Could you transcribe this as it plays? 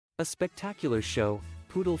A spectacular show,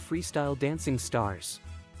 Poodle Freestyle Dancing Stars.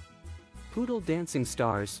 Poodle Dancing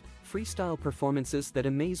Stars, freestyle performances that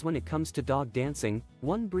amaze when it comes to dog dancing.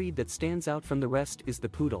 One breed that stands out from the rest is the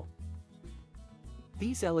Poodle.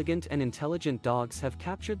 These elegant and intelligent dogs have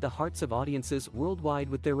captured the hearts of audiences worldwide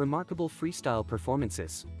with their remarkable freestyle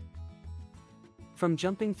performances. From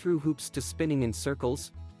jumping through hoops to spinning in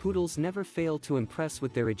circles, Poodles never fail to impress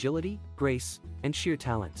with their agility, grace, and sheer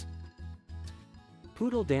talent.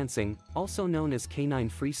 Poodle dancing, also known as canine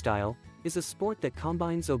freestyle, is a sport that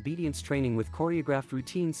combines obedience training with choreographed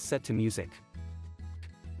routines set to music.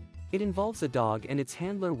 It involves a dog and its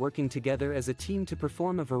handler working together as a team to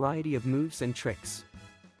perform a variety of moves and tricks.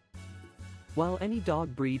 While any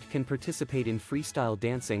dog breed can participate in freestyle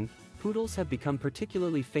dancing, Poodles have become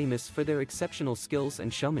particularly famous for their exceptional skills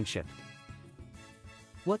and showmanship.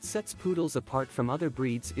 What sets Poodles apart from other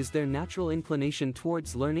breeds is their natural inclination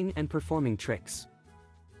towards learning and performing tricks.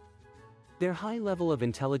 Their high level of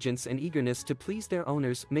intelligence and eagerness to please their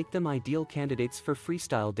owners make them ideal candidates for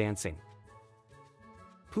freestyle dancing.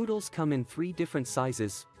 Poodles come in 3 different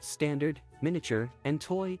sizes: standard, miniature, and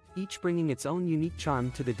toy, each bringing its own unique charm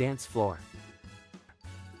to the dance floor.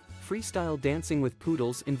 Freestyle dancing with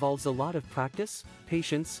Poodles involves a lot of practice,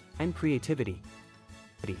 patience, and creativity.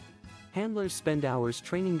 Handlers spend hours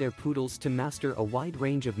training their Poodles to master a wide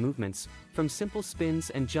range of movements, from simple spins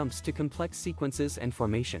and jumps to complex sequences and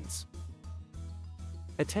formations.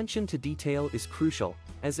 Attention to detail is crucial,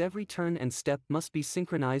 as every turn and step must be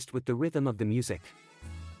synchronized with the rhythm of the music.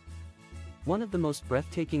 One of the most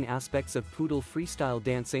breathtaking aspects of Poodle freestyle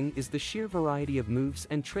dancing is the sheer variety of moves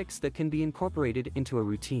and tricks that can be incorporated into a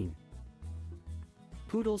routine.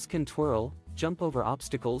 Poodles can twirl, jump over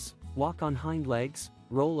obstacles, walk on hind legs,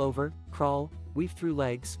 roll over, crawl, weave through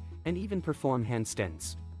legs, and even perform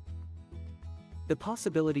handstands. The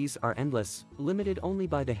possibilities are endless, limited only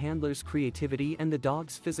by the handler's creativity and the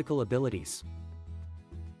dog's physical abilities.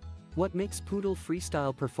 What makes Poodle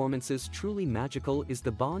freestyle performances truly magical is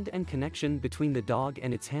the bond and connection between the dog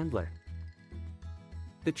and its handler.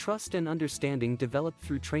 The trust and understanding developed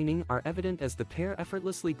through training are evident as the pair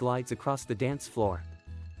effortlessly glides across the dance floor.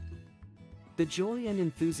 The joy and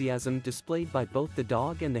enthusiasm displayed by both the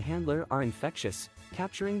dog and the handler are infectious,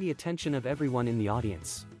 capturing the attention of everyone in the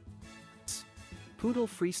audience. Poodle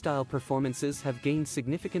freestyle performances have gained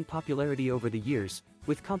significant popularity over the years,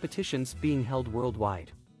 with competitions being held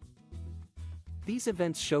worldwide. These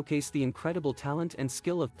events showcase the incredible talent and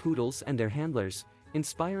skill of Poodles and their handlers,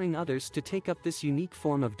 inspiring others to take up this unique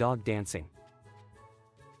form of dog dancing.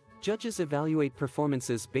 Judges evaluate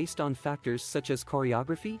performances based on factors such as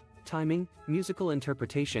choreography, timing, musical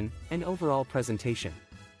interpretation, and overall presentation.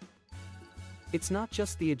 It's not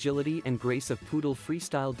just the agility and grace of Poodle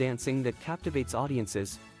freestyle dancing that captivates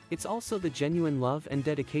audiences, it's also the genuine love and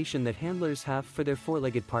dedication that handlers have for their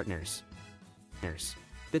four-legged partners.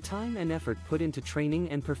 The time and effort put into training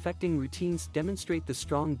and perfecting routines demonstrate the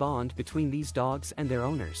strong bond between these dogs and their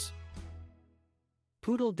owners.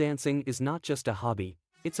 Poodle dancing is not just a hobby,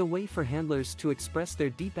 it's a way for handlers to express their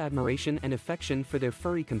deep admiration and affection for their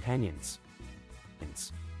furry companions.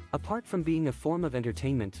 Apart from being a form of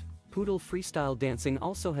entertainment, Poodle freestyle dancing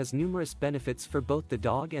also has numerous benefits for both the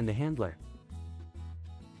dog and the handler.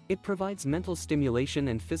 It provides mental stimulation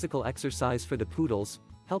and physical exercise for the Poodles,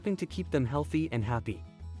 helping to keep them healthy and happy.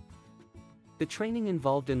 The training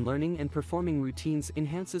involved in learning and performing routines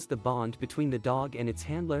enhances the bond between the dog and its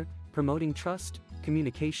handler, promoting trust,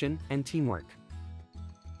 communication, and teamwork.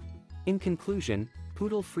 In conclusion,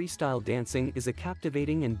 Poodle freestyle dancing is a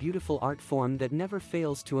captivating and beautiful art form that never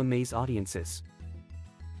fails to amaze audiences.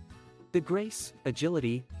 The grace,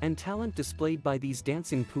 agility, and talent displayed by these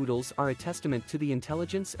dancing Poodles are a testament to the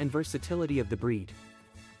intelligence and versatility of the breed.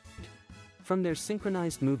 From their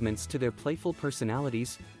synchronized movements to their playful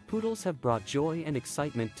personalities, Poodles have brought joy and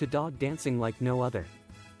excitement to dog dancing like no other.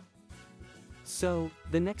 So,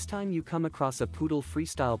 the next time you come across a Poodle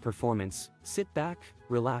freestyle performance, sit back,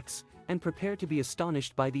 relax, and prepare to be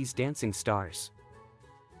astonished by these dancing stars.